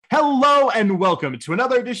Hello and welcome to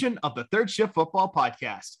another edition of the Third Shift Football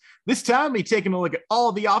Podcast. This time, we're taking a look at all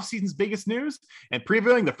of the offseason's biggest news and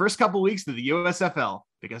previewing the first couple weeks of the USFL.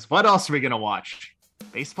 Because what else are we going to watch?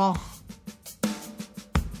 Baseball?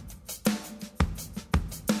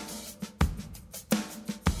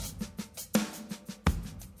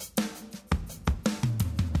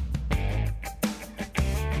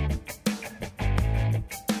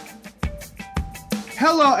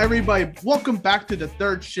 Hello, everybody. Welcome back to the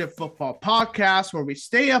Third Shift Football Podcast, where we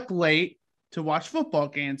stay up late to watch football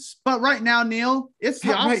games. But right now, Neil, it's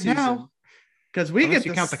the off season because we get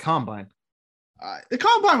to count the combine. The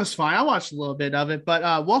combine was fine. I watched a little bit of it,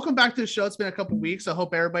 but welcome back to the show. It's been a couple weeks. I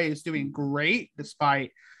hope everybody is doing great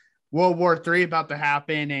despite World War III about to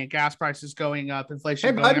happen and gas prices going up,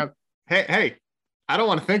 inflation going up. Hey, I don't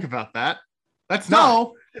want to think about that.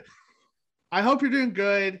 I hope you're doing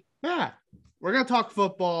good. Yeah. We're going to talk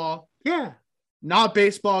football. Yeah. Not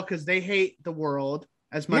baseball because they hate the world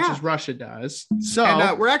as much as Russia does.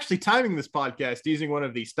 So we're actually timing this podcast using one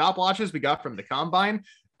of the stopwatches we got from the combine.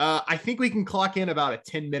 I think we can clock in about a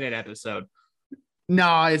 10-minute episode.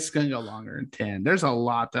 No, it's going to go longer than 10. There's a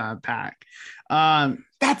lot to unpack.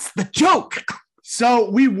 That's the joke.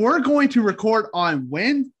 So we were going to record on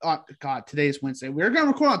today's Wednesday. We were going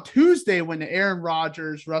to record on Tuesday when the Aaron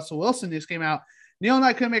Rodgers, Russell Wilson news came out. Neil and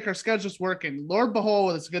I couldn't make our schedules work, and Lord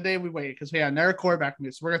behold, it's a good day we waited because we had another quarterback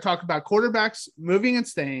news. So we're going to talk about quarterbacks moving and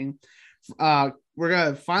staying. We're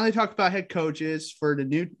going to finally talk about head coaches for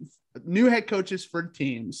the new head coaches for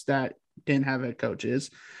teams that didn't have head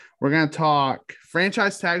coaches. We're going to talk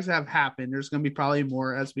franchise tags that have happened. There's going to be probably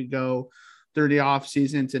more as we go through the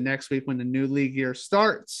offseason to next week when the new league year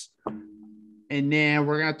starts. And then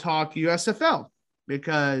we're going to talk USFL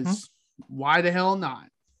because why the hell not?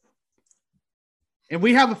 And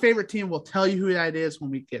we have a favorite team. We'll tell you who that is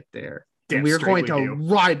when we get there. And we are going to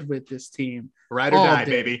ride with this team. Ride or die,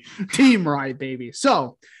 baby. Team ride, baby.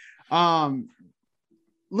 So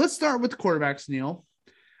let's start with the quarterbacks, Neil.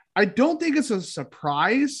 I don't think it's a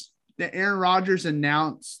surprise that Aaron Rodgers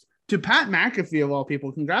announced to Pat McAfee, of all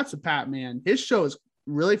people. Congrats to Pat, man. His show is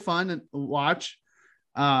really fun to watch.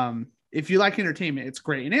 If you like entertainment, it's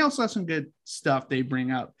great. And they also have some good stuff they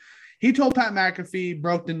bring up. He told Pat McAfee,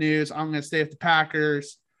 broke the news, I'm going to stay with the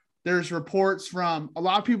Packers. There's reports from a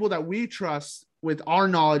lot of people that we trust with our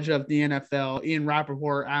knowledge of the NFL, Ian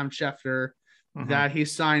Rappaport, Adam Schefter, that he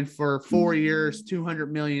signed for 4 years, $200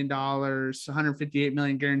 million, $158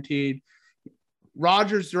 million guaranteed.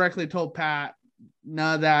 Rodgers directly told Pat,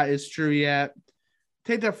 none of that is true yet.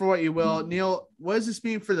 Take that for what you will. Neil, what does this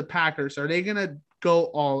mean for the Packers? Are they going to go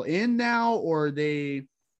all in now, or are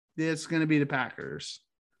it's going to be the Packers?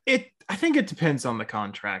 I think it depends on the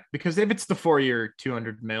contract, because if it's the 4-year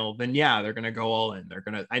 $200 million, then yeah, they're going to go all in.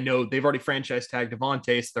 I know they've already franchise tagged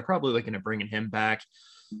Devontae, so they're probably looking at bringing him back.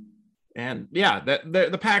 And yeah,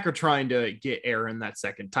 the Pack are trying to get Aaron that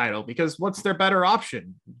second title, because what's their better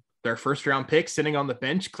option? Their first round pick sitting on the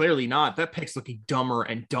bench? Clearly not. That pick's looking dumber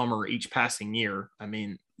and dumber each passing year. I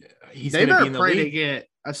mean, they better pray to get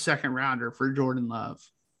a second rounder for Jordan Love.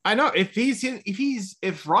 I know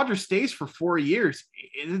if Rodgers stays for 4 years,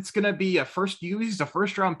 it's going to be a first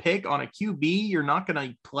round pick on a QB. You're not going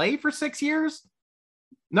to play for 6 years.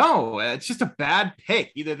 No, it's just a bad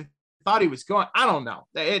pick. Either they thought he was going, I don't know.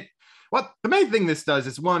 The main thing this does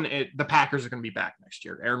is the Packers are going to be back next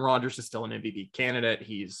year. Aaron Rodgers is still an MVP candidate.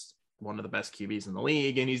 He's one of the best QBs in the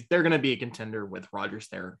league, and they're going to be a contender with Rodgers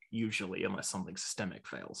there usually, unless something systemic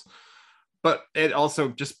fails. But it also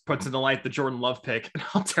just puts in the light the Jordan Love pick and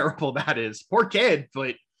how terrible that is. Poor kid,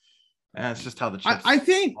 but it's just how the chips I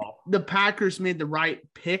think the Packers made the right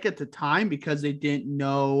pick at the time because they didn't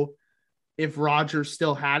know if Rodgers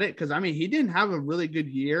still had it. Because, I mean, he didn't have a really good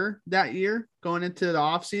year that year going into the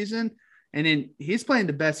offseason. And then he's playing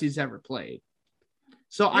the best he's ever played.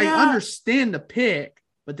 So I understand the pick,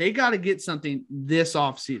 but they got to get something this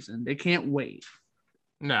offseason. They can't wait.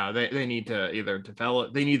 No, they need to either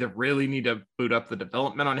develop. They really need to boot up the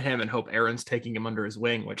development on him and hope Aaron's taking him under his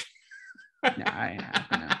wing. Which, no.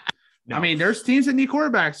 I mean, there's teams that need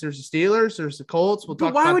quarterbacks. There's the Steelers. There's the Colts.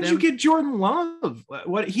 But why would you get Jordan Love?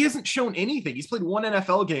 He hasn't shown anything. He's played one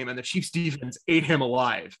NFL game, and the Chiefs defense ate him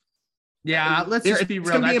alive. Yeah, let's just be real.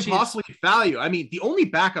 It's going to be impossibly value. I mean, the only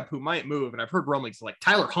backup who might move, and I've heard rumblings like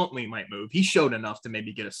Tyler Huntley might move. He showed enough to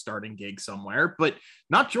maybe get a starting gig somewhere, but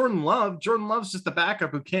not Jordan Love. Jordan Love's just a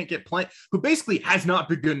backup who can't get playing, who basically has not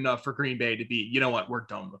been good enough for Green Bay to be, you know what, we're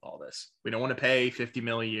done with all this. We don't want to pay $50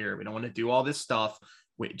 million a year. We don't want to do all this stuff.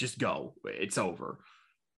 Wait, just go. It's over.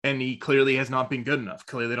 And he clearly has not been good enough.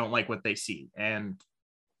 Clearly they don't like what they see. And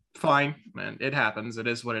fine, man, it happens. It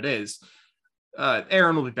is what it is.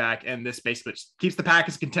 Aaron will be back, and this basically just keeps the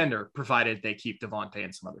Packers contender, provided they keep Devontae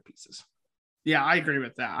and some other pieces. Yeah, I agree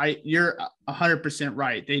with that. You're 100%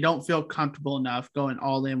 right. They don't feel comfortable enough going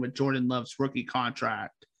all in with Jordan Love's rookie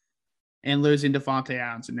contract and losing Devontae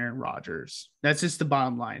Adams and Aaron Rodgers. That's just the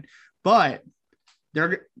bottom line. But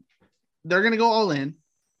they're going to go all in.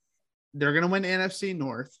 They're going to win the NFC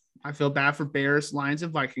North. I feel bad for Bears, Lions,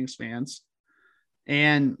 and Vikings fans.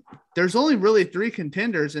 And there's only really 3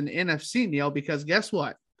 contenders in the NFC, Neil, because guess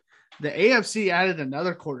what? The AFC added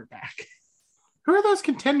another quarterback. Who are those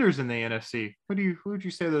contenders in the NFC? Who would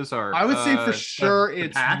you say those are? I would say for sure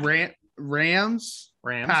it's Rams,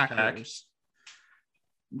 Rams, Packers,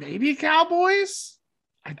 Pack. maybe Cowboys.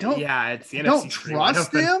 I don't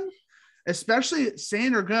trust them, especially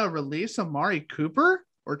saying they're going to release Amari Cooper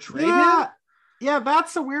or trade him. Yeah,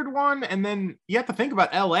 that's a weird one. And then you have to think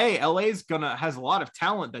about LA. LA's has a lot of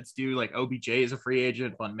talent that's due. Like OBJ is a free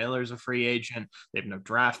agent, Von Miller's a free agent. They have no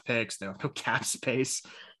draft picks. They have no cap space.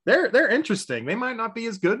 They're interesting. They might not be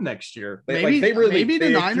as good next year. Maybe the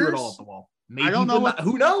Niners threw it all at the wall. Maybe I don't know.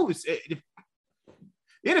 Who knows? The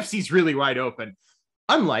NFC's really wide open.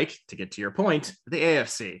 Unlike, to get to your point, the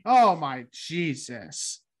AFC. Oh my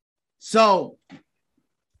Jesus! So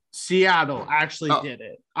Seattle actually did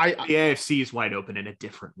it. The AFC is wide open in a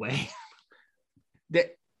different way.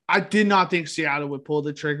 I did not think Seattle would pull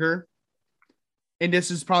the trigger, and this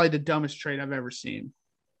is probably the dumbest trade I've ever seen.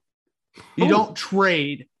 You don't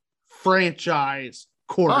trade franchise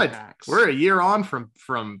quarterbacks. But we're a year on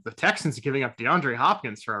from the Texans giving up DeAndre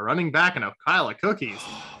Hopkins for a running back and a pile of cookies.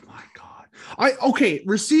 Oh my God.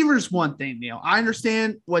 Receivers one thing, Neil. I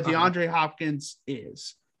understand what DeAndre Hopkins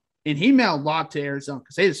is. And he meant a lot to Arizona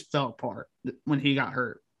because they just fell apart when he got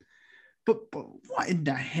hurt. But what in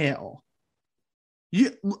the hell?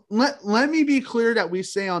 Let me be clear that we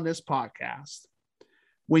say on this podcast,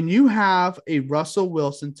 when you have a Russell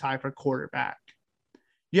Wilson type of quarterback,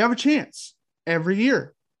 you have a chance every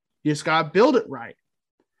year. You just got to build it right.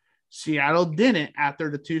 Seattle didn't after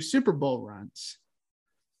the 2 Super Bowl runs.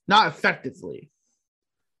 Not effectively.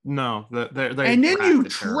 No, and then you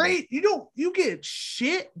trade. You get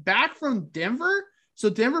shit back from Denver. So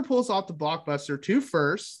Denver pulls off the blockbuster 2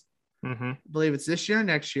 firsts. I believe it's this year and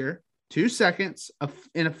next year. 2 seconds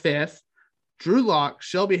in a 5th. Drew Lock,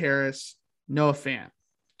 Shelby Harris, Noah Fant.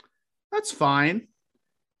 That's fine.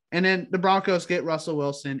 And then the Broncos get Russell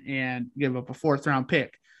Wilson and give up a 4th round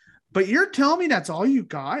pick. But you're telling me that's all you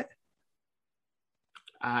got?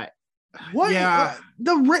 What? Yeah.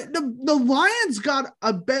 The Lions got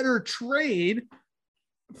a better trade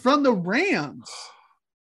from the Rams.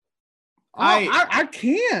 I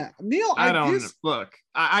can't. Neil,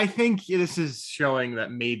 I think this is showing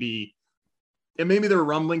that maybe there are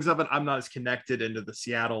rumblings of it. I'm not as connected into the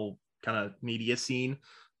Seattle kind of media scene,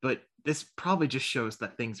 but this probably just shows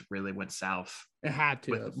that things really went south. It had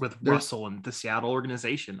to with Russell and the Seattle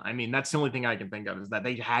organization. I mean, that's the only thing I can think of is that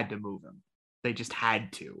they had to move him. They just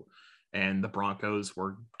had to. And the Broncos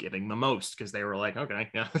were giving the most because they were like, okay,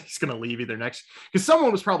 yeah, he's going to leave either next. Because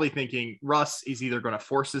someone was probably thinking Russ is either going to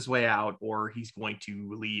force his way out or he's going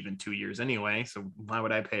to leave in 2 years anyway. So why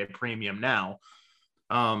would I pay a premium now?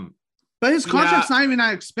 But his contract's not even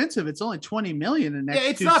that expensive. It's only $20 million in next. Yeah,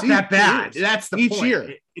 it's not that bad. Years. That's the each point.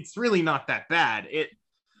 year. It's really not that bad.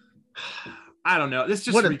 I don't know. This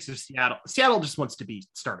just reeks of Seattle. Seattle just wants to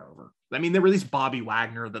start over. I mean, they released Bobby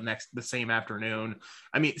Wagner the same afternoon.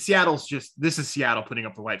 I mean, this is Seattle putting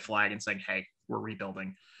up the white flag and saying, hey, we're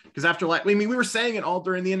rebuilding. Because we were saying it all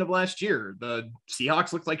during the end of last year. The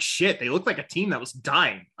Seahawks looked like shit. They looked like a team that was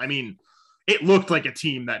dying. I mean, it looked like a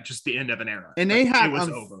team that just the end of an era. And it was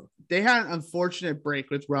over. They had an unfortunate break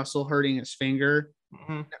with Russell hurting his finger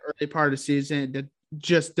in the early part of the season that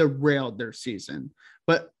just derailed their season.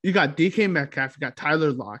 But you got DK Metcalf, you got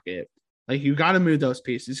Tyler Lockett. Like, you got to move those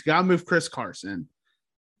pieces. You got to move Chris Carson.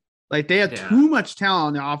 Like, they have too much talent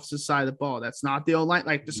on the opposite side of the ball. That's not the O-line,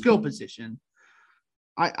 like the skill position.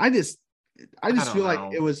 I just feel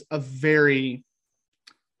like it was a very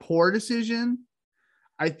poor decision.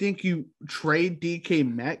 I think you trade DK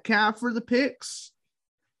Metcalf for the picks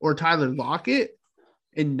or Tyler Lockett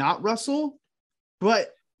and not Russell.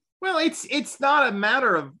 But well, it's not a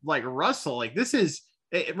matter of like Russell. Like, this is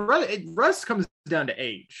Russ comes down to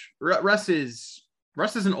age. Russ is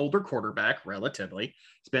an older quarterback, relatively.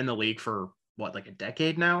 He's been in the league for what, like a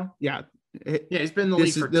decade now? Yeah. He's been in the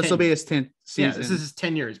league for 10 this will be his 10th season. Yeah, this is his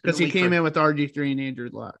 10 years. Because he came in with RG3 and Andrew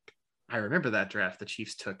Luck. I remember that draft. The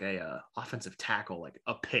Chiefs took a offensive tackle, like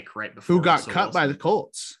a pick right before. Who got Russell cut Wilson. By the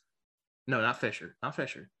Colts? No, not Fisher.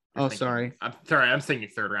 Sorry. I'm thinking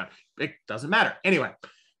 3rd round. It doesn't matter. Anyway,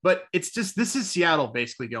 but it's just, this is Seattle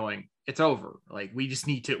basically going, It's over. Like we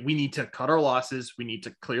need to cut our losses. We need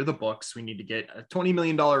to clear the books. We need to get a $20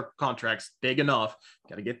 million contracts big enough.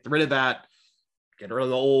 Got to get rid of that. Get rid of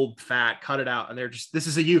the old fat, cut it out. And this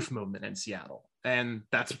is a youth movement in Seattle. And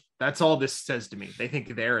that's all this says to me. They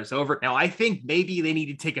think the era is over. Now, I think maybe they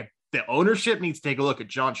need to the ownership needs to take a look at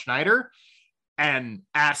John Schneider and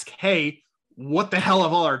ask, hey, what the hell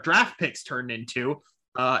have all our draft picks turned into?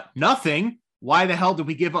 Nothing. Why the hell did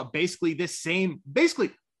we give up basically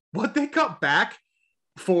what they got back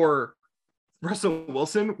for Russell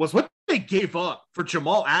Wilson was what they gave up for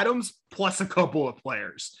Jamal Adams plus a couple of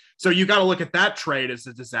players. So you got to look at that trade as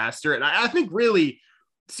a disaster. And I think really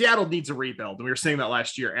Seattle needs a rebuild. And we were saying that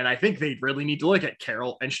last year. And I think they really need to look at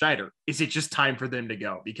Carroll and Schneider. Is it just time for them to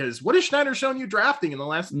go? Because what has Schneider shown you drafting in the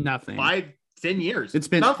last 5-10 years? It's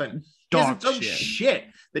been nothing. Dog shit.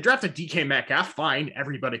 They drafted DK Metcalf. Fine.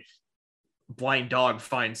 Everybody blind dog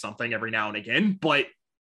finds something every now and again, but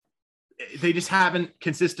they just haven't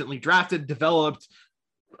consistently drafted, developed,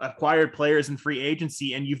 acquired players in free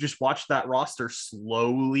agency. And you've just watched that roster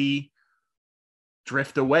slowly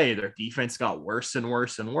drift away. Their defense got worse and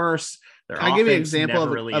worse and worse. I'll give you an example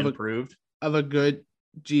improved. Of a good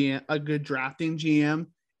GM, a good drafting GM.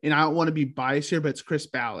 And I don't want to be biased here, but it's Chris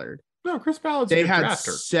Ballard. No, Chris Ballard's they had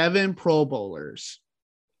drafter. 7 Pro Bowlers.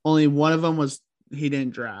 Only one of them he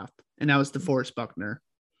didn't draft, and that was DeForest Buckner.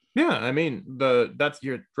 Yeah, I mean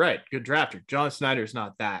you're right. Good drafter. John Snyder's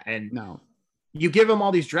not that, and no, you give him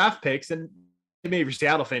all these draft picks, and maybe if you're a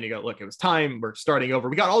Seattle fan, you go, look, it was time. We're starting over.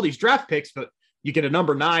 We got all these draft picks, but you get a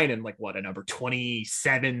number 9 and a number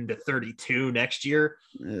 27 to 32 next year.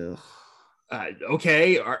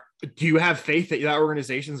 Okay. Do you have faith that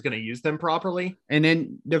organization is going to use them properly? And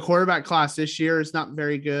then the quarterback class this year is not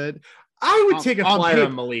very good. I would take a flyer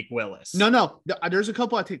on Malik Willis. No. There's a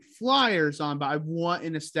couple I take flyers on, but I want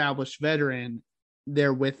an established veteran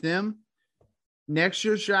there with them. Next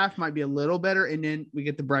year's draft might be a little better, and then we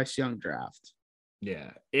get the Bryce Young draft.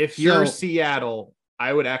 Yeah. If you're Seattle,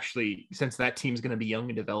 I would actually, since that team's going to be young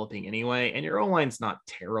and developing anyway, and your O-line's not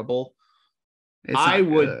terrible, It's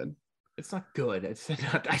not good.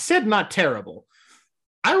 I said not terrible.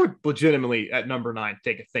 I would legitimately at number 9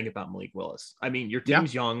 take a think about Malik Willis. I mean, your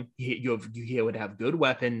team's young. You would have good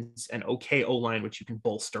weapons and okay O-line, which you can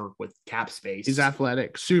bolster with cap space. He's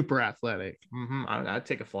athletic, super athletic. Mm-hmm. I'd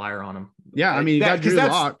take a flyer on him. Yeah, I mean, you got Drew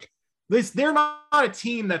Lock. They're not a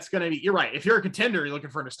team that's going to be. You're right. If you're a contender, you're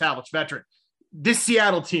looking for an established veteran. This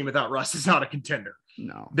Seattle team without Russ is not a contender.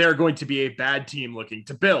 No, they're going to be a bad team looking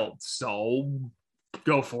to build. So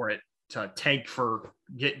go for it. To tank for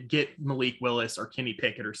get Malik Willis or Kenny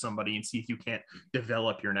Pickett or somebody and see if you can't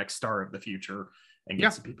develop your next star of the future and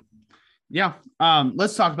get some people. Yeah.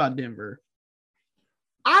 Let's talk about Denver.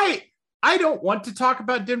 I don't want to talk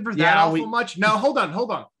about Denver that awful much. No, hold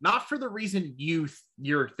on. Not for the reason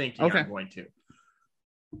you're thinking I'm going to.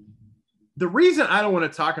 The reason I don't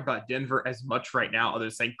want to talk about Denver as much right now, other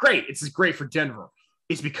than saying, great, it's great for Denver,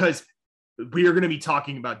 is because we are going to be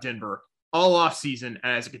talking about Denver all off season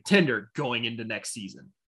as a contender going into next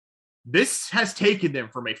season. This has taken them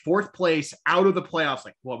from a 4th place out of the playoffs.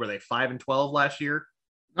 Like, what were they, 5-12 last year?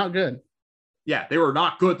 Not good. Yeah, they were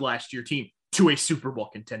not good last year team to a Super Bowl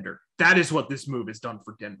contender. That is what this move has done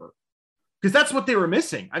for Denver. Because that's what they were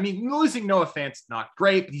missing. I mean, losing Noah Fant's not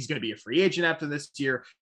great, but he's going to be a free agent after this year.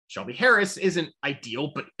 Shelby Harris isn't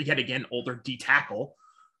ideal, but yet again, older D tackle.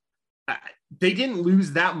 They didn't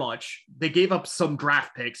lose that much. They gave up some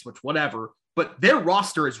draft picks, which whatever, but their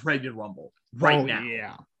roster is ready to rumble now.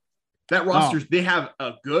 Yeah. That roster, they have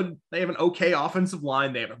an okay offensive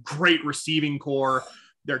line. They have a great receiving core.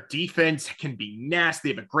 Their defense can be nasty.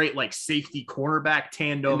 They have a great safety cornerback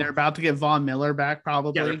tandem. And they're about to get Von Miller back,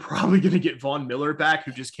 probably. Yeah, they're probably going to get Von Miller back,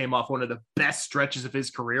 who just came off one of the best stretches of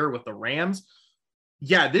his career with the Rams.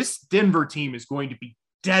 Yeah, this Denver team is going to be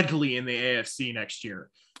deadly in the AFC next year.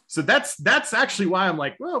 So that's actually why I'm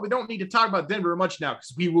like, well, we don't need to talk about Denver much now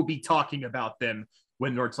because we will be talking about them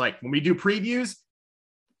when we do previews.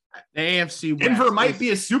 The AFC West. Denver might be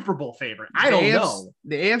a Super Bowl favorite. I don't know.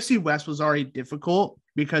 The AFC West was already difficult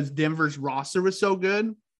because Denver's roster was so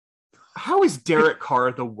good. How is Derek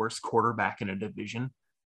Carr the worst quarterback in a division?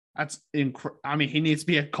 That's I mean, he needs to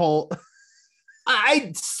be a Colt.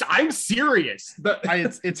 I'm serious.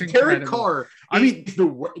 It's Derek Carr.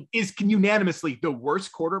 Is unanimously the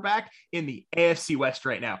worst quarterback in the AFC West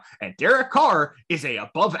right now, and Derek Carr is a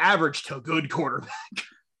above average to good quarterback.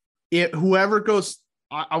 Whoever goes,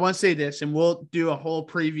 I want to say this, and we'll do a whole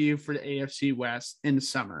preview for the AFC West in the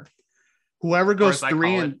summer. Whoever goes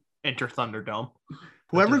 3 and enter Thunderdome.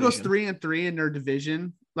 Whoever goes 3-3 in their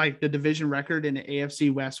division like the division record in the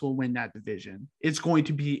AFC West will win that division. It's going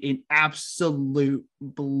to be an absolute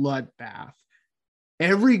bloodbath.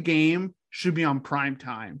 Every game should be on prime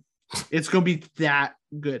time. It's going to be that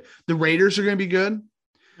good. The Raiders are going to be good.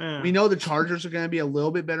 We know the Chargers are going to be a little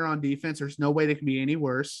bit better on defense. There's no way they can be any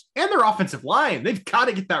worse. And their offensive line, they've got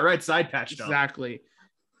to get that right side patched up. Exactly.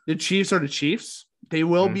 The Chiefs are the Chiefs. They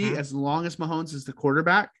will be as long as Mahomes is the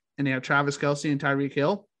quarterback, and they have Travis Kelce and Tyreek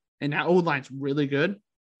Hill, and that old line's really good.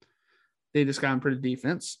 They just got him for the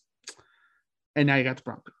defense, and now you got the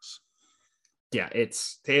Broncos. Yeah,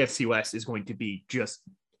 it's the AFC West is going to be just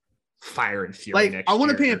fire and fury. Like, I want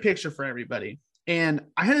to paint a picture for everybody. And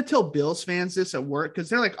I had to tell Bills fans this at work because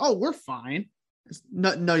they're like, oh, we're fine.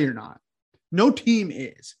 No, you're not. No team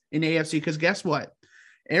is in AFC because guess what?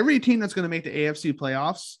 Every team that's going to make the AFC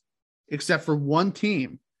playoffs, except for one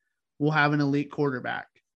team, will have an elite quarterback.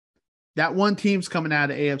 That one team's coming out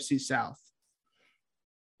of AFC South.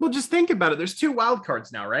 Well, just think about it. There's 2 wild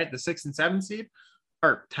cards now, right? The 6 and 7 seed.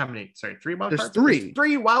 Or how many? Sorry, 3 wild cards? There's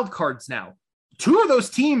 3 wild cards now. 2 of those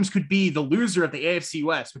teams could be the loser of the AFC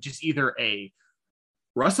West, which is either a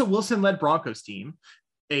Russell Wilson-led Broncos team.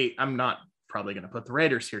 I'm not probably going to put the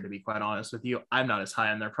Raiders here, to be quite honest with you. I'm not as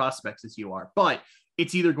high on their prospects as you are. But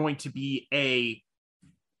it's either going to be a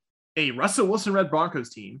Russell Wilson-led Broncos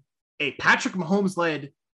team, a Patrick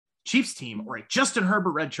Mahomes-led Chiefs team, or a Justin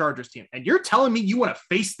Herbert-led Chargers team. And you're telling me you want to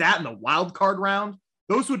face that in the wild card round?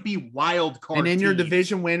 Those would be wild card. And then teams. your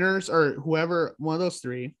division winners, or whoever, one of those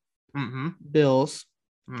 3, Bills,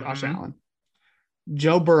 Josh Allen,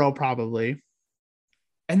 Joe Burrow probably.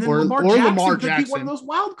 And then Lamar Jackson could be one of those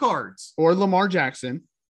wild cards. Or Lamar Jackson.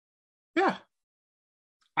 Yeah.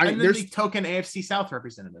 And then the token AFC South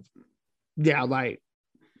representative. Yeah, like,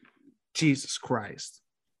 Jesus Christ.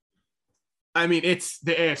 I mean, it's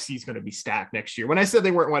the AFC is going to be stacked next year. When I said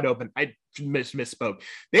they weren't wide open, I misspoke.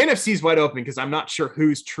 The NFC is wide open because I'm not sure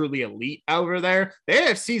who's truly elite over there. The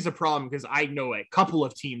AFC is a problem because I know a couple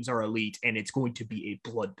of teams are elite, and it's going to be a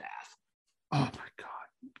bloodbath. Oh, my God.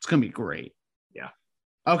 It's going to be great. Yeah.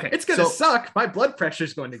 Okay. It's going to suck. My blood pressure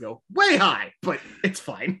is going to go way high, but it's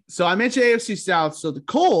fine. So I mentioned AFC South. So the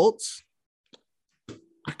Colts,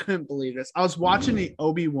 I couldn't believe this. I was watching the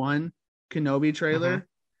Obi-Wan Kenobi trailer,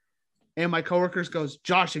 and my coworkers goes,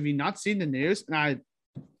 Josh, have you not seen the news? And I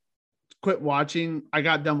quit watching. I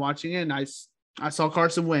got done watching it, and I saw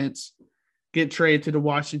Carson Wentz get traded to the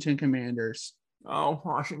Washington Commanders. Oh,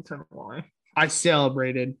 Washington, why? I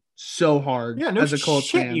celebrated so hard as a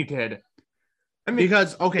Colts fan. You did. I mean,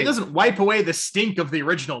 because, okay. It doesn't wipe away the stink of the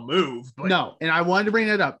original move. But... No, and I wanted to bring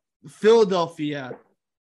that up. Philadelphia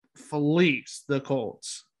fleeced the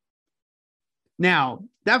Colts. Now,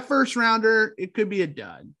 that first rounder, it could be a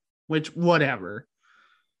dud, which whatever.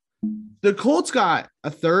 The Colts got a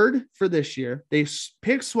third for this year. They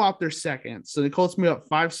pick swapped their second. So the Colts move up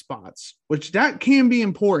 5 spots, which that can be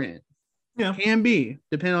important. Yeah. Can be,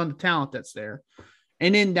 depending on the talent that's there.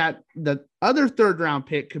 And then the other third round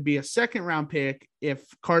pick could be a second round pick if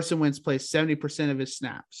Carson Wentz plays 70% of his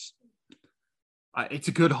snaps. It's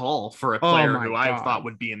a good haul for a player who I thought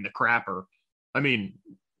would be in the crapper. I mean,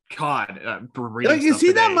 God. Is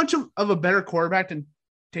he that much of a better quarterback than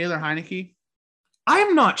Taylor Heineke?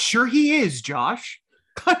 I'm not sure he is, Josh.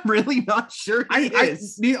 I'm really not sure he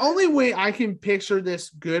is. The only way I can picture this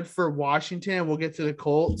good for Washington, we'll get to the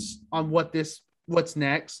Colts on what's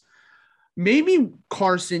next. Maybe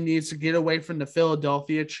Carson needs to get away from the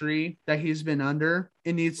Philadelphia tree that he's been under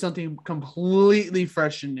and needs something completely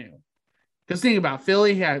fresh and new. Because think about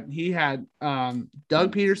Philly, he had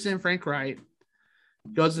Doug Peterson, Frank Wright.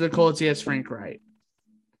 Goes to the Colts, he has Frank Wright.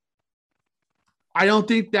 I don't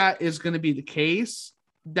think that is going to be the case.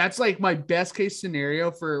 That's like my best case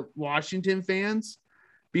scenario for Washington fans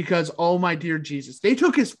because, oh my dear Jesus, they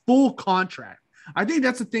took his full contract. I think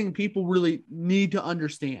that's the thing people really need to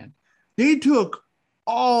understand. They took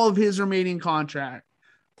all of his remaining contract.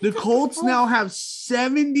 The Colts now have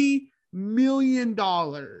 $70 million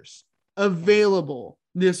available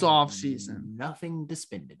this offseason. Nothing to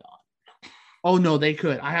spend it on. Oh no, they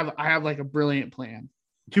could. I have like a brilliant plan.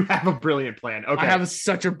 You have a brilliant plan. Okay. I have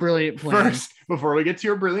such a brilliant plan. First, before we get to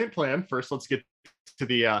your brilliant plan, let's get to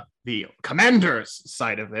the Commanders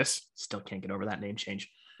side of this. Still can't get over that name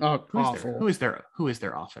change. Oh, awful. Who is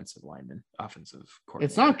their offensive lineman? Offensive coordinator.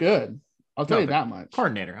 It's not good. I'll tell you that much.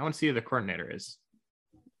 Coordinator. I want to see who the coordinator is.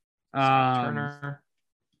 Turner.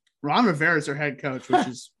 Ron Rivera is their head coach, which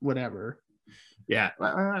is whatever. Yeah,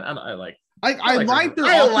 I like their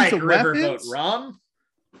offensive Riverboat weapons. Ron.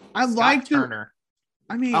 I like Turner.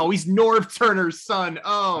 I mean, he's Norv Turner's son.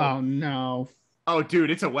 Oh no. Oh,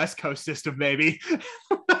 dude, it's a West Coast system, baby.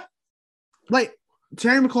 Like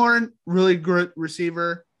Terry McLaurin, really good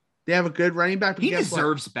receiver. They have a good running back. But he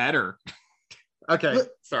deserves better. Okay,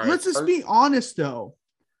 sorry. Let's just be honest, though.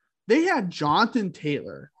 They had Jonathan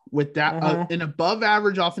Taylor with that an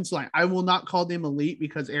above-average offensive line. I will not call them elite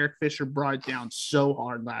because Eric Fisher brought it down so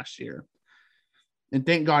hard last year. And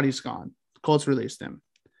thank God he's gone. Colts released him.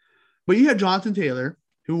 But you had Jonathan Taylor,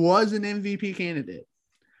 who was an MVP candidate.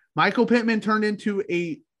 Michael Pittman turned into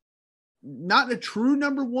not a true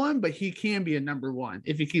number one, but he can be a number one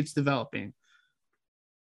if he keeps developing.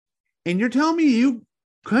 And you're telling me you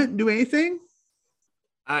couldn't do anything?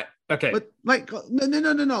 Okay. But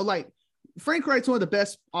no. Like, Frank Wright's one of the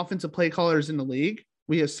best offensive play callers in the league.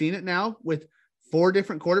 We have seen it now with 4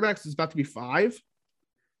 different quarterbacks. It's about to be 5.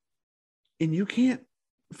 And you can't.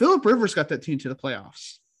 Phillip Rivers got that team to the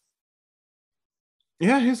playoffs.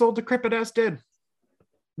 Yeah, his old decrepit ass did.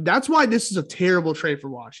 That's why this is a terrible trade for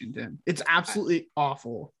Washington. It's absolutely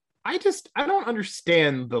awful. I don't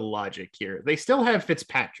understand the logic here. They still have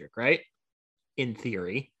Fitzpatrick, right? In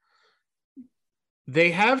theory.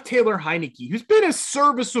 They have Taylor Heineke, who's been a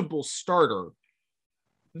serviceable starter.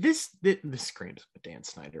 This screams of a Dan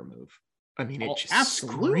Snyder move. I mean, it just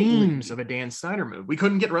screams of a Dan Snyder move. We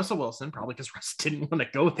couldn't get Russell Wilson, probably because Russ didn't want to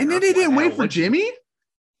go there. And then they didn't wait for Jimmy?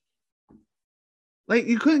 Like,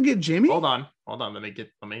 you couldn't get Jimmy? Hold on. Let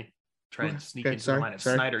me try and sneak into the line of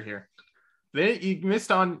Snyder here. You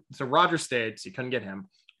missed on, so Roger stayed, so you couldn't get him.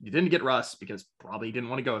 You didn't get Russ because probably he didn't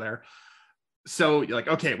want to go there. So you're like,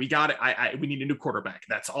 okay, we got it. We need a new quarterback.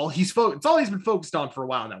 That's all it's all he's been focused on for a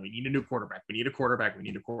while now. We need a new quarterback. We need a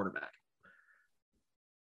quarterback.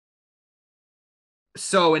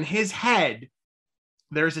 So in his head,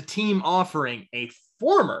 there's a team offering a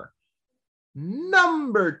former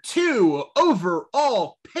number 2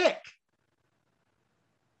 overall pick.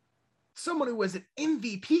 Someone who was an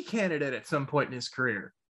MVP candidate at some point in his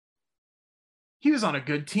career. He was on a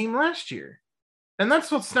good team last year. And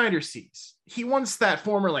that's what Snyder sees. He wants that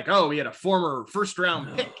former, like, oh, we had a former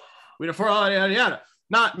first-round pick. We had a former, yada, yada.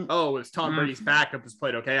 Not, oh, it was Tom Brady's backup was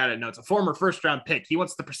played okay. I didn't know. It's a former first-round pick. He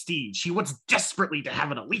wants the prestige. He wants desperately to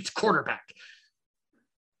have an elite quarterback.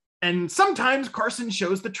 And sometimes Carson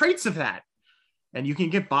shows the traits of that. And you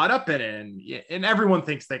can get bought up in it. And everyone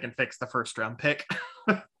thinks they can fix the first-round pick.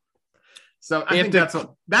 So I think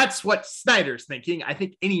that's what Snyder's thinking. I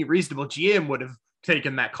think any reasonable GM would have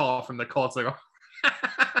taken that call from the Colts. Like,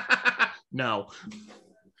 no.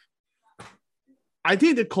 I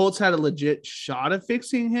think the Colts had a legit shot at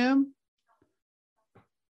fixing him.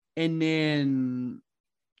 And then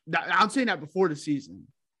I'm saying that before the season.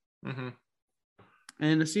 Mm-hmm.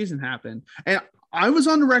 And the season happened. And I was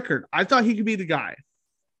on the record. I thought he could be the guy.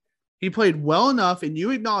 He played well enough, and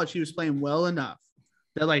you acknowledge he was playing well enough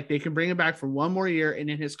that, like, they can bring him back for one more year, and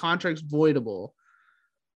then his contract's voidable.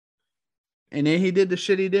 And then he did the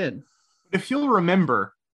shit he did. If you'll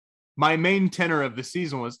remember, my main tenor of the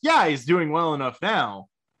season was, yeah, he's doing well enough now.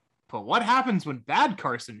 But what happens when bad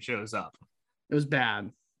Carson shows up? It was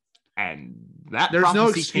bad. And that there's no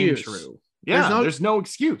excuse. Came true. Yeah, there's no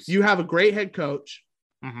excuse. You have a great head coach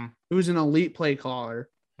who's an elite play caller.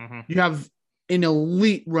 You have an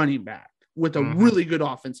elite running back with a really good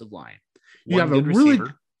offensive line. You have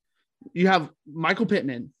you have Michael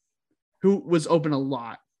Pittman, who was open a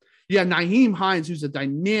lot. You have Nyheim Hines, who's a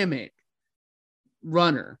dynamic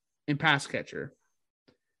runner and pass catcher.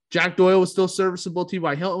 Jack Doyle was still serviceable.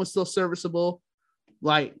 T.Y. Hilton was still serviceable.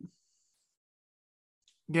 Like,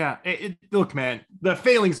 yeah, look, man, the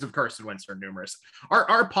failings of Carson Wentz are numerous.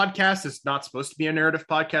 Our podcast is not supposed to be a narrative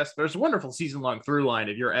podcast. There's a wonderful season-long through line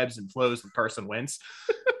of your ebbs and flows with Carson Wentz.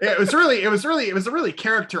 It was a really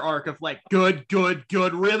character arc of like good,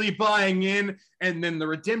 really buying in, and then the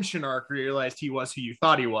redemption arc where you realized he was who you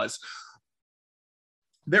thought he was.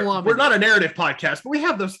 We're not a narrative podcast, but we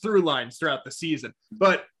have those through lines throughout the season.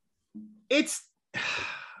 But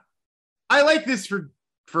I like this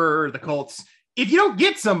for the Colts. If you don't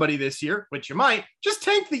get somebody this year, which you might, just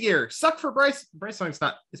tank the year. Suck for Bryce. Bryce Young's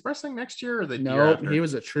not. Is Bryce Young next year or the year after? He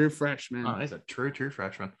was a true freshman. Oh, he's a true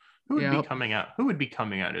freshman. Who would be coming out? Who would be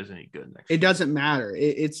coming out as any good next year? It doesn't matter.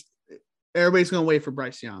 It's everybody's going to wait for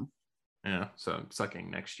Bryce Young. Yeah, so sucking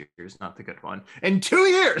next year is not the good one. In 2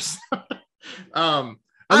 years. I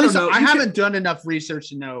don't know. I haven't done enough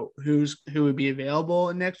research to know who would be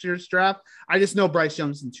available in next year's draft. I just know Bryce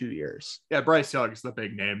Young's in 2 years. Yeah, Bryce Young is the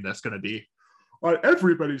big name that's going to be on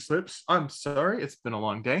everybody's lips. I'm sorry. It's been a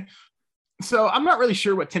long day. So I'm not really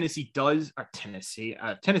sure what Tennessee does. Or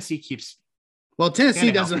Tennessee keeps. Well,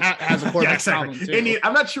 Tennessee has a quarterback problem too.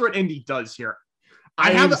 I'm not sure what Indy does here.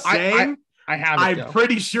 I'm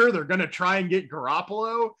pretty sure they're going to try and get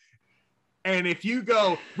Garoppolo. And if you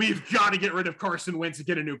go, we've got to get rid of Carson Wentz and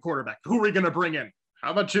get a new quarterback. Who are we going to bring in?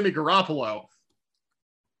 How about Jimmy Garoppolo?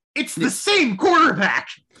 It's the same quarterback.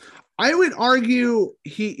 I would argue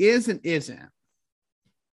he is and isn't.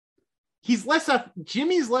 He's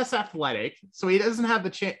Jimmy's less athletic, so he doesn't have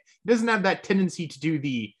doesn't have that tendency to do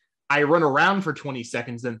the I run around for 20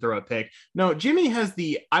 seconds and throw a pick. No, Jimmy has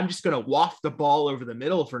I'm just going to waft the ball over the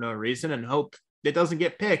middle for no reason and hope it doesn't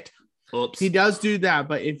get picked. Oops. He does do that,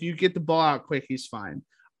 but if you get the ball out quick, he's fine.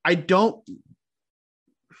 I just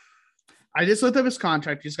looked up his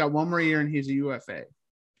contract. He's got one more year and he's a UFA.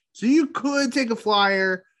 So you could take a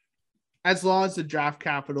flyer as long as the draft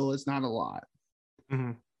capital is not a lot.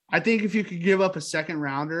 Mm-hmm. I think if you could give up a second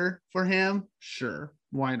rounder for him, sure.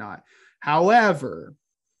 Why not? However,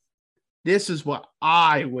 this is what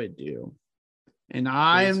I would do. And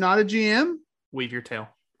I am not a GM. Weave your tail.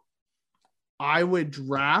 I would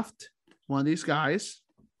draft one of these guys.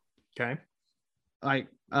 Okay. Like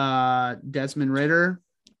Desmond Ridder,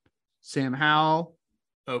 Sam Howell.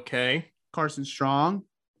 Okay. Carson Strong.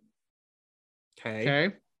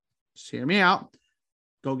 Okay. Just hear me out.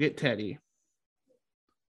 Go get Teddy.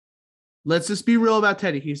 Let's just be real about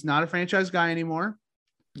Teddy. He's not a franchise guy anymore.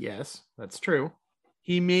 Yes, that's true.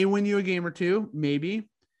 He may win you a game or two, maybe.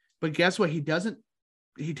 But guess what? He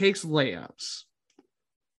takes layups.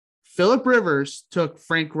 Phillip Rivers took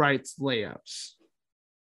Frank Wright's layups.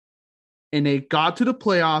 And they got to the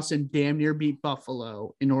playoffs and damn near beat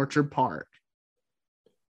Buffalo in Orchard Park.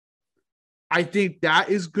 I think that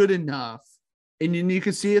is good enough. And then you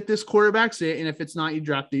can see if this quarterback's it. And if it's not, you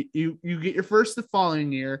draft it. You get your first the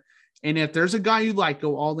following year. And if there's a guy you like,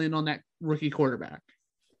 go all in on that rookie quarterback.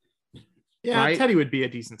 Yeah, right? Teddy would be a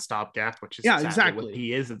decent stopgap, which is exactly what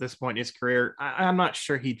he is at this point in his career. I'm not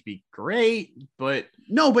sure he'd be great, but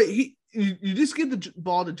no, but you just get the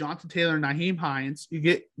ball to Jonathan Taylor and Nyheim Hines. You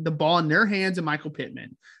get the ball in their hands and Michael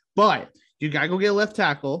Pittman. But you gotta go get a left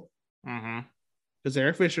tackle because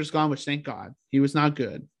Eric Fisher's gone, which thank God he was not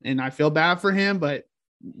good, and I feel bad for him. But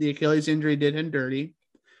the Achilles injury did him dirty.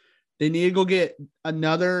 They need to go get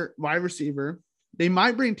another wide receiver. They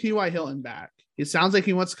might bring T.Y. Hilton back. It sounds like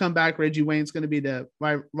he wants to come back. Reggie Wayne's going to be the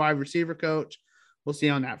wide receiver coach. We'll see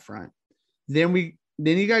on that front. Then you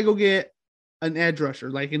got to go get an edge rusher,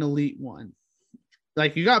 like an elite one.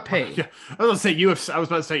 Like you got paid. Yeah. I was about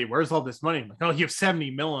to say, where's all this money? Like, oh, you have 70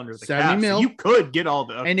 mil under the cap. Mil. So you could get all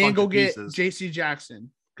the and then go get J.C. Jackson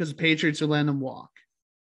because the Patriots are letting him walk.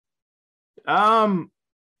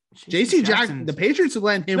 J.C. Jackson, the Patriots are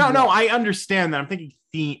letting him walk. No, I understand that. I'm thinking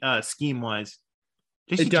scheme wise.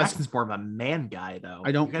 J.C. Jackson's more of a man guy, though.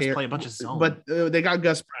 I don't you guys care. Play a bunch of zone. But they got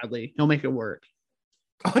Gus Bradley. He'll make it work.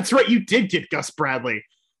 Oh, that's right. You did get Gus Bradley,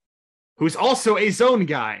 who's also a zone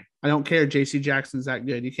guy. I don't care. J.C. Jackson's that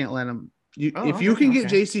good. You can't let him. If you can get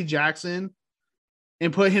J.C. Jackson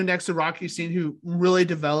and put him next to Rocky Sin, who really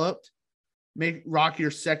developed, make Rocky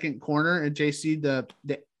your second corner and J.C. the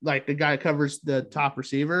guy that covers the top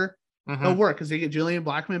receiver, it'll work because they get Julian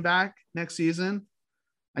Blackmon back next season.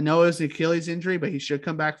 I know it was an Achilles injury, but he should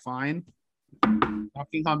come back fine.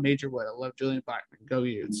 Talking on Major Wood. I love Julian Blackmon. Go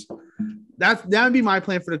Utes. That would be my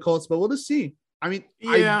plan for the Colts, but we'll just see. I mean,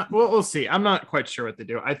 we'll see. I'm not quite sure what to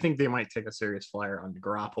do. I think they might take a serious flyer on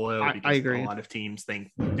Garoppolo because I agree. A lot of teams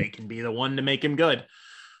think they can be the one to make him good.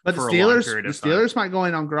 But the Steelers might go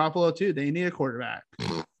in on Garoppolo too. They need a quarterback.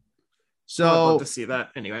 So I'd love to see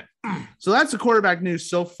that anyway. So that's the quarterback news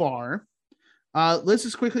so far. Let's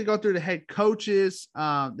just quickly go through the head coaches,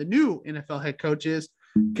 the new NFL head coaches.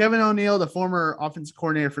 Kevin O'Neill, the former offensive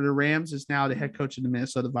coordinator for the Rams, is now the head coach of the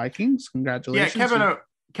Minnesota Vikings. Congratulations. Yeah,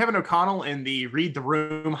 Kevin O'Connell in the Read the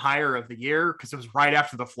Room hire of the year, because it was right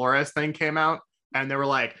after the Flores thing came out. And they were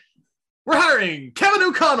like, we're hiring Kevin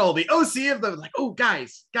O'Connell, the OC of the, like, oh,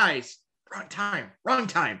 guys, wrong time.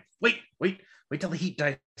 Wait till the heat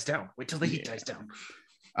dies down.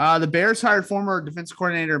 The Bears hired former defensive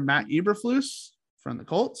coordinator Matt Eberflus from the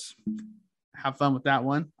Colts. Have fun with that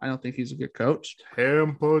one. I don't think he's a good coach.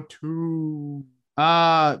 Tampa 2.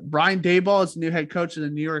 Brian Daboll is the new head coach of the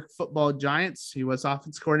New York Football Giants. He was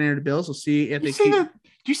offensive coordinator of the Bills. We'll see if do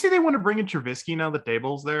you see they want to bring in Trubisky now that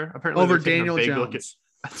Daboll's there? Apparently over Daniel Jones.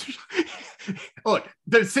 Look,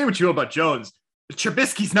 say what you will about Jones.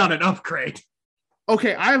 Trubisky's not an upgrade.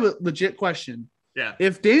 Okay, I have a legit question. Yeah.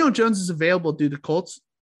 If Daniel Jones is available, do the Colts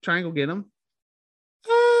try and go get him?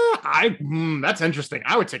 That's interesting.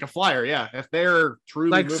 I would take a flyer. Yeah, if they're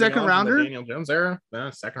truly like second rounder, the Daniel Jones era,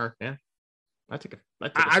 second. Yeah, I think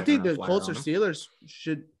the Colts or Steelers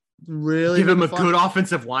should really give him a good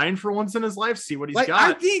offensive line for once in his life. See what he's got.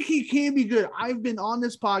 I think he can be good. I've been on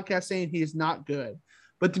this podcast saying he is not good,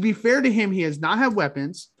 but to be fair to him, he has not had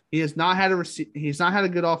weapons. He has not had he's not had a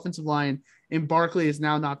good offensive line, and Barkley is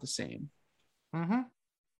now not the same. Mm-hmm.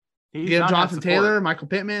 Give Jonathan Taylor, Michael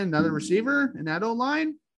Pittman, another receiver in that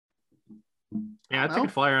O-line. Yeah, I'd take a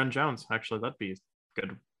flyer on Jones. Actually, that'd be a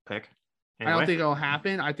good pick. Anyway. I don't think it'll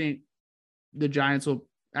happen. I think the Giants will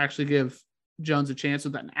actually give Jones a chance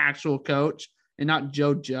with an actual coach and not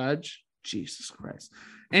Joe Judge. Jesus Christ.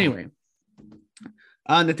 Anyway,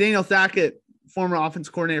 Nathaniel Hackett, former offense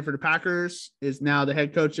coordinator for the Packers, is now the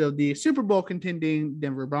head coach of the Super Bowl contending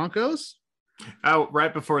Denver Broncos. Oh,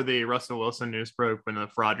 right before the Russell Wilson news broke, when the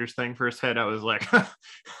Rodgers thing first hit, I was like,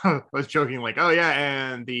 I was joking, like, oh yeah,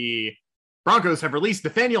 and the Broncos have released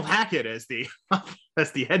Nathaniel Hackett as the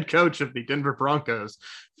head coach of the Denver Broncos.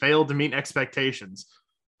 Failed to meet expectations,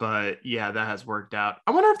 but yeah, that has worked out.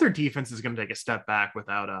 I wonder if their defense is going to take a step back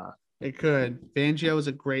without It could. Fangio is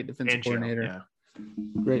a great defensive coordinator. Yeah.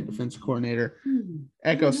 Great defensive coordinator.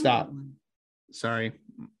 Echo stop. Sorry.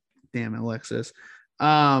 Damn it, Alexis.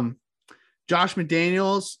 Josh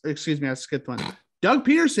McDaniels, excuse me, I skipped one. Doug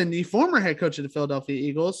Peterson, the former head coach of the Philadelphia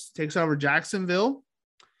Eagles, takes over Jacksonville.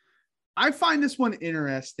 I find this one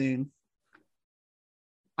interesting.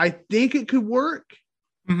 I think it could work.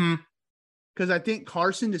 Because I think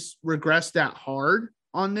Carson just regressed that hard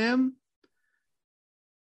on them.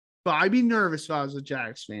 But I'd be nervous if I was a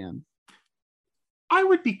Jags fan. I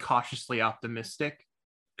would be cautiously optimistic.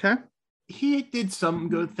 Okay. He did some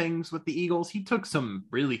good things with the Eagles. He took some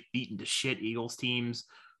really beaten to shit Eagles teams,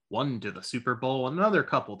 one to the Super Bowl, and another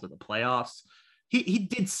couple to the playoffs. He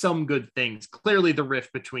did some good things. Clearly, the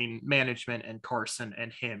rift between management and Carson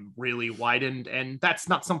and him really widened, and that's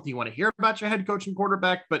not something you want to hear about your head coach and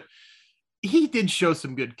quarterback, but he did show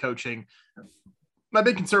some good coaching. My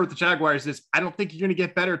big concern with the Jaguars is I don't think you're going to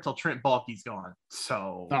get better until Trent Baalke's gone.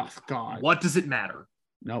 So, oh, God. What does it matter?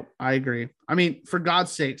 Nope, I agree. I mean, for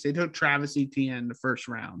God's sakes, they took Travis Etienne in the first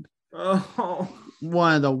round. Oh,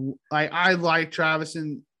 one of the I like Travis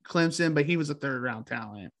in Clemson, but he was a third round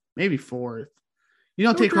talent, maybe fourth. You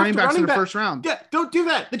don't take running backs in the first round. Yeah, don't do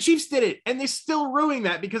that. The Chiefs did it, and they still ruining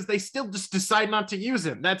that because they still just decide not to use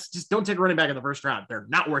him. That's just don't take a running back in the first round. They're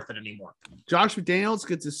not worth it anymore. Josh McDaniels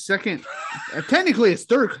gets his second, technically his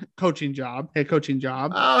third head coaching job.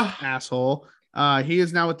 Asshole. He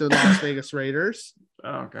is now with the Las Vegas Raiders.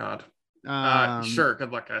 Oh God. Sure.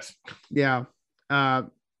 Good luck, guys. Yeah.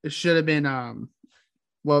 It should have been oh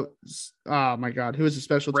my God, who was the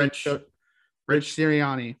special team coach? Rich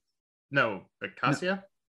Sirianni. No, Bicassia?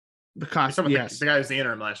 Yes. The guy who was the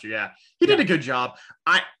interim last year. Yeah. He did a good job.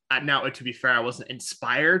 I now, to be fair, I wasn't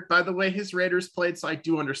inspired by the way his Raiders played, so I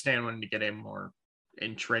do understand wanting to get a more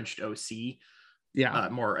entrenched OC. Yeah.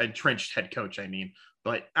 More entrenched head coach, I mean.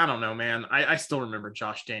 But I don't know, man. I still remember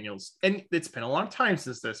Josh Daniels. And it's been a long time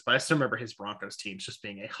since this, but I still remember his Broncos teams just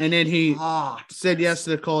being and then he said yes to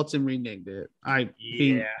the Colts and reneged it.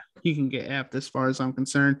 He can get effed as far as I'm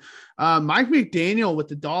concerned. Mike McDaniel with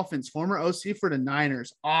the Dolphins, former OC for the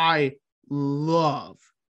Niners. I love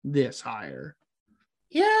this hire.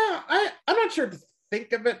 Yeah, I'm not sure to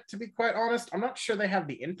think of it, to be quite honest. I'm not sure they have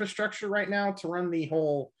the infrastructure right now to run the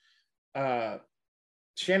whole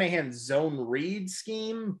Shanahan zone read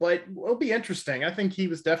scheme, but it'll be interesting. I think he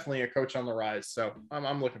was definitely a coach on the rise, so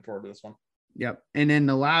I'm looking forward to this one. Yep. And then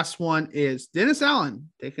the last one is Dennis Allen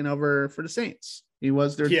taking over for the Saints. He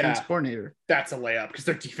was their defense coordinator. That's a layup because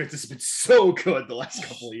their defense has been so good the last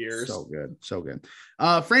couple of years. So good.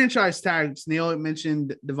 Franchise tags. Neil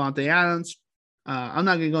mentioned Devontae Adams. I'm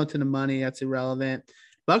not going to go into the money. That's irrelevant.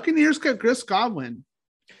 Buccaneers got Chris Godwin.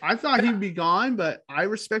 I thought he'd be gone, but I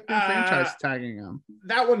respect them franchise tagging him.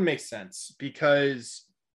 That one makes sense because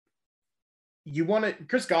you want to.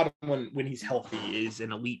 Chris Godwin, when he's healthy, is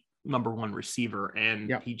an elite number one receiver,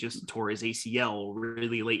 and he just tore his ACL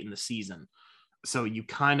really late in the season. So you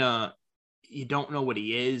don't know what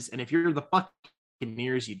he is, and if you're the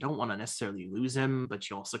Buccaneers, you don't want to necessarily lose him, but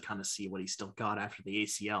you also kind of see what he's still got after the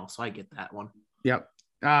ACL. So I get that one. Yep.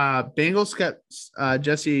 Bengals kept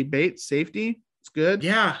Jesse Bates safety. It's good.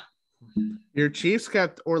 Yeah. Your Chiefs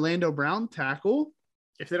kept Orlando Brown tackle.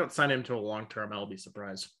 If they don't sign him to a long term, I'll be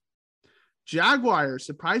surprised. Jaguars,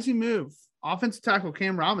 surprising move. Offensive tackle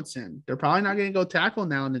Cam Robinson. They're probably not going to go tackle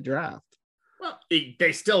now in the draft. Well,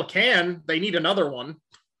 they still can. They need another one.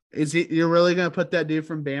 You're really going to put that dude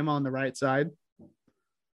from Bama on the right side?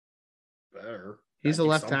 Better. He's a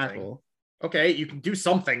left tackle. Okay, you can do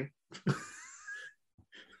something.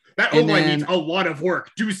 That O-line needs a lot of work.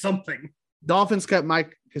 Do something. Dolphins kept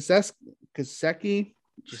Mike Gesicki.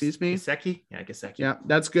 Excuse me. Gesicki? Yeah, Gesicki. Yeah,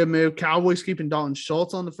 that's a good move. Cowboys keeping Dalton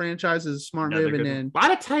Schultz on the franchise is a smart move. And then a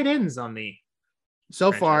lot of tight ends on the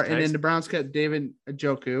so far. And then the Browns kept David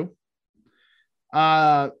Njoku.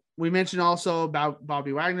 we mentioned also about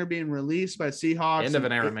Bobby Wagner being released by Seahawks. End of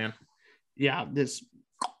an era, man. Yeah, this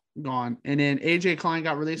gone. And then AJ Klein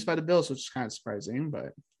got released by the Bills, which is kind of surprising,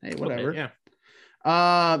 but hey, whatever. Okay,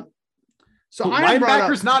 yeah. So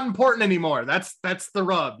linebacker's not important anymore. That's the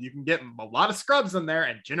rub. You can get a lot of scrubs in there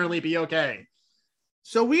and generally be okay.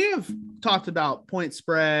 So we have talked about point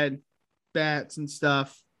spread, bets, and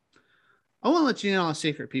stuff. I want to let you know a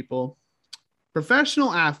secret, people.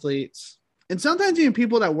 Professional athletes, and sometimes even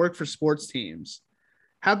people that work for sports teams,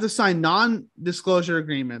 have to sign non-disclosure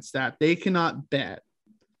agreements that they cannot bet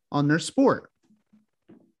on their sport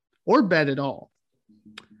or bet at all.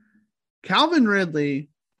 Calvin Ridley,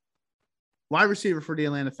 wide receiver for the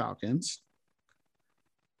Atlanta Falcons,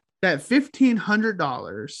 bet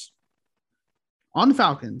 $1,500 on the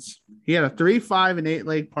Falcons. He had a 3, 5, and 8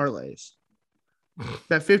 leg parlays.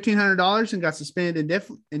 Bet $1,500 and got suspended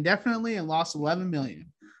indefinitely and lost $11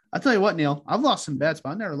 million. I tell you what, Neil, I've lost some bets, but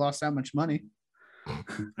I've never lost that much money.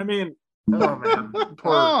 I mean, oh man,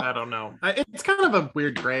 I don't know. It's kind of a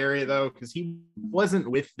weird gray area though, because he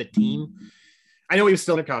wasn't with the team. I know he was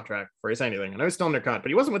still under contract for his anything. I know he's still under contract, but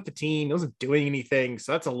he wasn't with the team. He wasn't doing anything,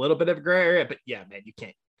 so that's a little bit of a gray area. But yeah, man, you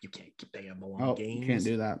can't pay him along games. You can't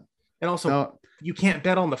do that. And also, you can't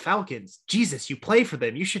bet on the Falcons. Jesus, you play for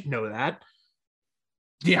them. You should know that.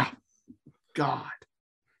 Yeah. God.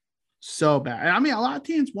 So bad. I mean, a lot of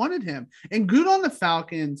teams wanted him. And good on the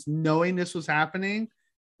Falcons knowing this was happening,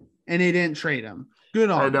 and they didn't trade him.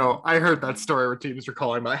 Good on I know. I heard that story where teams were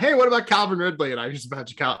calling me, hey, what about Calvin Ridley? And I just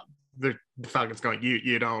imagine the Falcons going,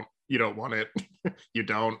 you don't want it. You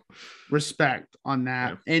don't. Respect on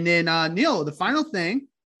that. Yeah. And then Neil, the final thing,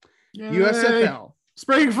 Yay. USFL.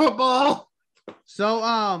 Spring football.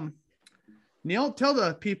 So Neil, tell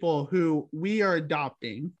the people who we are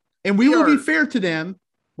adopting, and we will be fair to them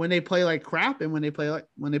when they play like crap and when they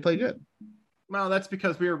play good. Well, that's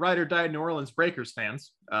because we are ride or die New Orleans Breakers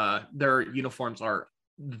fans. Their uniforms are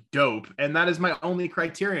dope, and that is my only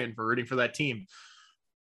criterion for rooting for that team.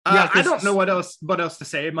 I don't know what else to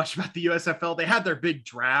say much about the USFL. They had their big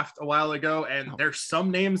draft a while ago, and there's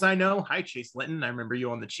some names I know. Hi, Chase Linton. I remember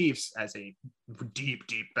you on the Chiefs as a deep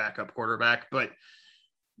backup quarterback, but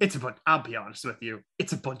I'll be honest with you.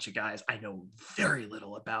 It's a bunch of guys I know very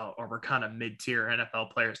little about, or we're kind of mid-tier NFL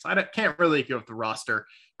players. So I can't really go with the roster,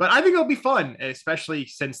 but I think it'll be fun, especially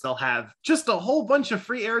since they'll have just a whole bunch of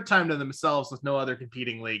free airtime to themselves with no other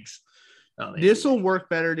competing leagues. This will work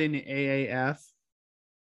better than the AAF.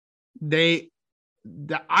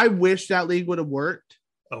 I wish that league would have worked.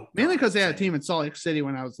 Mainly because they had a team in Salt Lake City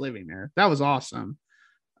when I was living there. That was awesome.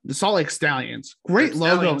 The Salt Lake Stallions. Great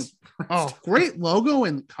logo. Great logo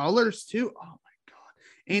and colors too. Oh my God.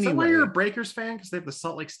 Anyway. Is that why you're a Breakers fan? Because they have the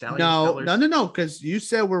Salt Lake Stallions colors? No. Because you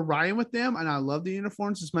said we're riding with them, and I love the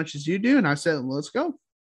uniforms as much as you do. And I said, let's go.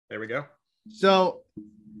 There we go. So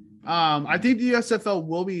I think the USFL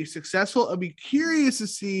will be successful. I'll be curious to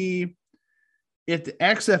see if the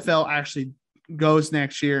XFL actually goes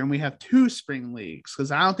next year and we have 2 spring leagues,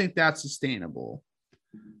 because I don't think that's sustainable.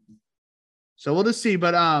 So we'll just see.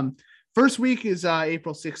 But first week is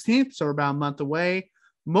April 16th, so we're about a month away.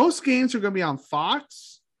 Most games are going to be on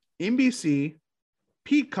Fox, NBC,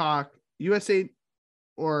 Peacock, USA,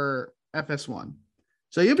 or FS1.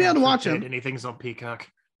 So you'll be able to watch them. Anything's on Peacock.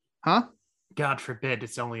 Huh? God forbid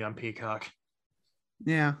it's only on Peacock.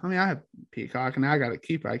 Yeah, I mean, I have Peacock, and I got to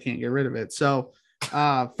keep it. I can't get rid of it. So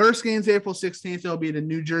first game's April 16th. It'll be the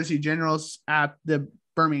New Jersey Generals at the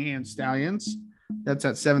Birmingham Stallions. That's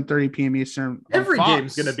at 7:30 p.m. Eastern. Every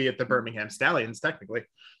game's going to be at the Birmingham Stallions, technically.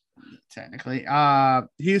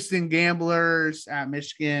 Houston Gamblers at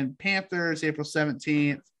Michigan Panthers, April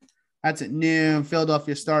 17th. That's at noon.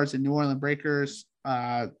 Philadelphia Stars and New Orleans Breakers,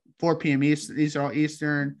 4 p.m. Eastern. These are all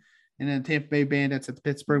Eastern. And then Tampa Bay Bandits at the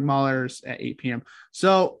Pittsburgh Maulers at 8 p.m.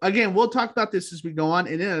 So, again, we'll talk about this as we go on.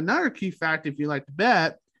 And then another key fact, if you like to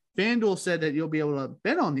bet, FanDuel said that you'll be able to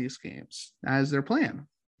bet on these games as their plan.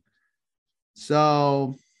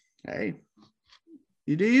 So, hey,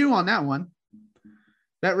 you do you on that one.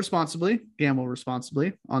 Bet responsibly, gamble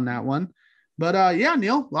responsibly on that one. But, yeah,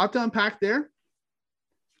 Neil, a lot to unpack there.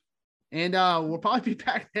 And we'll probably be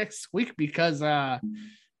back next week because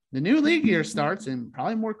the new league year starts and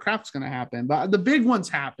probably more crap's going to happen. But the big ones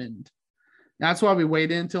happened. That's why we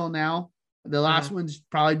waited until now. The last one's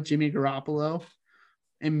probably Jimmy Garoppolo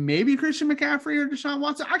and maybe Christian McCaffrey or Deshaun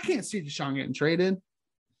Watson. I can't see Deshaun getting traded.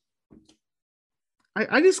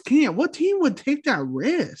 I just can't. What team would take that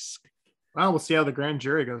risk? Well, we'll see how the grand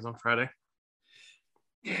jury goes on Friday.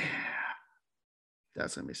 Yeah.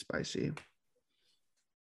 That's going to be spicy.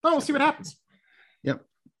 Oh, we'll see what happens. Yep.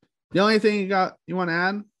 The only thing you want to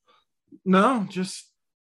add? No, just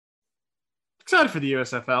Excited for the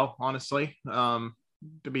USFL, honestly.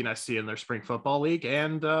 It'd be nice to see in their spring football league.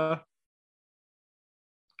 And God,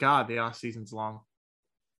 the off season's long.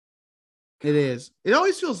 It is. It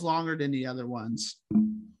always feels longer than the other ones.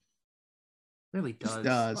 Really does. It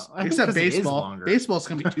does. Except baseball. Baseball's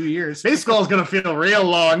gonna be 2 years. Baseball's gonna feel real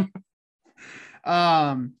long.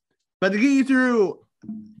 But to get you through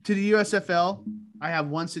to the USFL, I have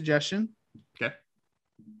one suggestion. Okay.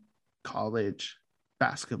 College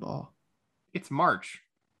basketball. It's March.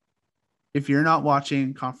 If you're not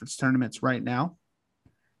watching conference tournaments right now,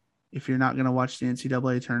 if you're not going to watch the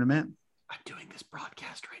NCAA tournament, I'm doing this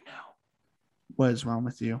broadcast right now. What is wrong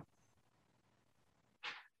with you?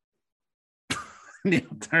 Neil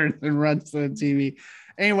turns and runs to the TV.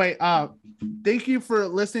 Anyway, thank you for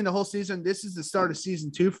listening the whole season. This is the start of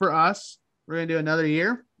season 2 for us. We're going to do another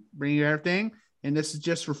year, bring you everything. And this is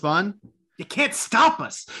just for fun. You can't stop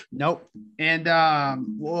us. Nope. And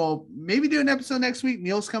we'll maybe do an episode next week.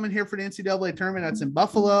 Neil's coming here for the NCAA tournament. That's in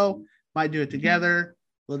Buffalo. Might do it together.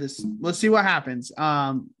 Let's see what happens.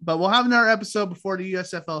 But we'll have another episode before the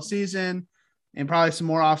USFL season and probably some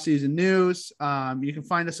more off-season news. You can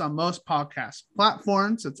find us on most podcast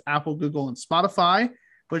platforms. It's Apple, Google, and Spotify,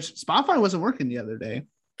 which Spotify wasn't working the other day.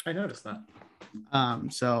 I noticed that.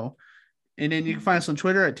 And then you can find us on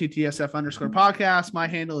Twitter at TTSF_podcast. My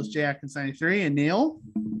handle is JAtkins93. And Neil?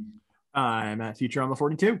 I'm at Future on the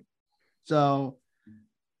 42. So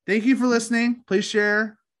thank you for listening. Please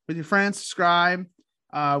share with your friends, subscribe.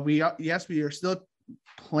 We are still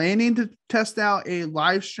planning to test out a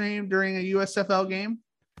live stream during a USFL game.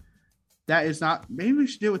 That is not, maybe we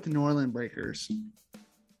should do it with the New Orleans Breakers.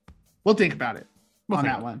 We'll think about it on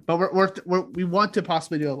that one. But we want to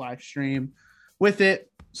possibly do a live stream with it.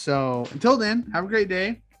 So until then, have a great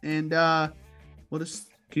day. And we'll just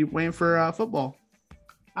keep waiting for football.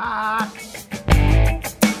 Bye.